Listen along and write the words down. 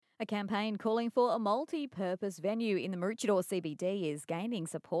A campaign calling for a multi-purpose venue in the Maroochydore CBD is gaining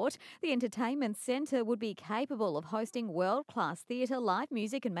support. The entertainment centre would be capable of hosting world-class theatre, live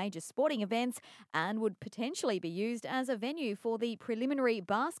music and major sporting events, and would potentially be used as a venue for the preliminary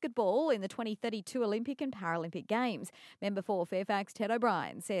basketball in the 2032 Olympic and Paralympic Games. Member for Fairfax Ted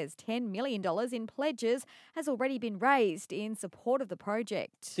O'Brien says $10 million in pledges has already been raised in support of the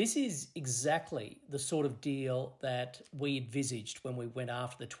project. This is exactly the sort of deal that we envisaged when we went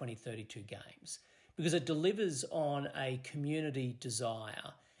after the 2032 Games, because it delivers on a community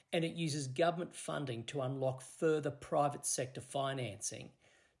desire and it uses government funding to unlock further private sector financing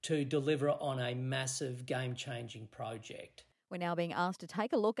to deliver on a massive game-changing project. We're now being asked to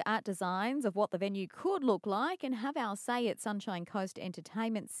take a look at designs of what the venue could look like and have our say at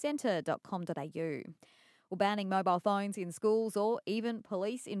sunshinecoastentertainmentcentre.com.au. Well, banning mobile phones in schools or even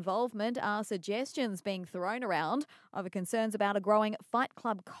police involvement are suggestions being thrown around over concerns about a growing fight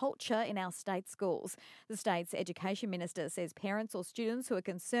club culture in our state schools. The state's education minister says parents or students who are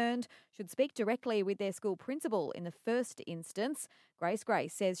concerned should speak directly with their school principal in the first instance.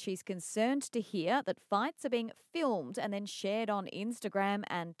 Grace says she's concerned to hear that fights are being filmed and then shared on Instagram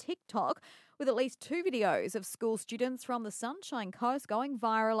and TikTok, with at least 2 videos of school students from the Sunshine Coast going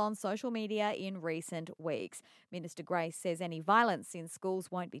viral on social media in recent weeks. Minister Grace says any violence in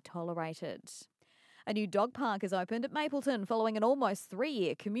schools won't be tolerated. A new dog park has opened at Mapleton following an almost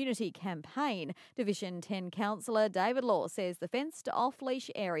 3-year community campaign. Division 10 councillor David Law says the fenced off-leash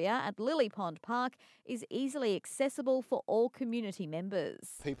area at Lily Pond Park is easily accessible for all community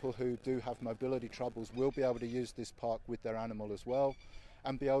members. People who do have mobility troubles will be able to use this park with their animal as well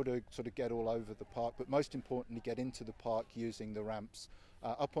and be able to sort of get all over the park, but most importantly get into the park using the ramps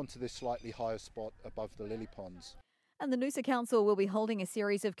up onto this slightly higher spot above the lily ponds. And the Noosa Council will be holding a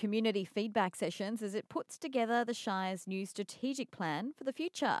series of community feedback sessions as it puts together the Shire's new strategic plan for the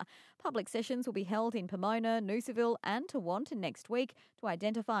future. Public sessions will be held in Pomona, Noosaville and Tewantin next week to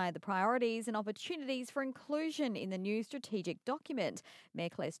identify the priorities and opportunities for inclusion in the new strategic document. Mayor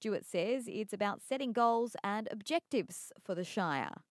Claire Stewart says it's about setting goals and objectives for the Shire.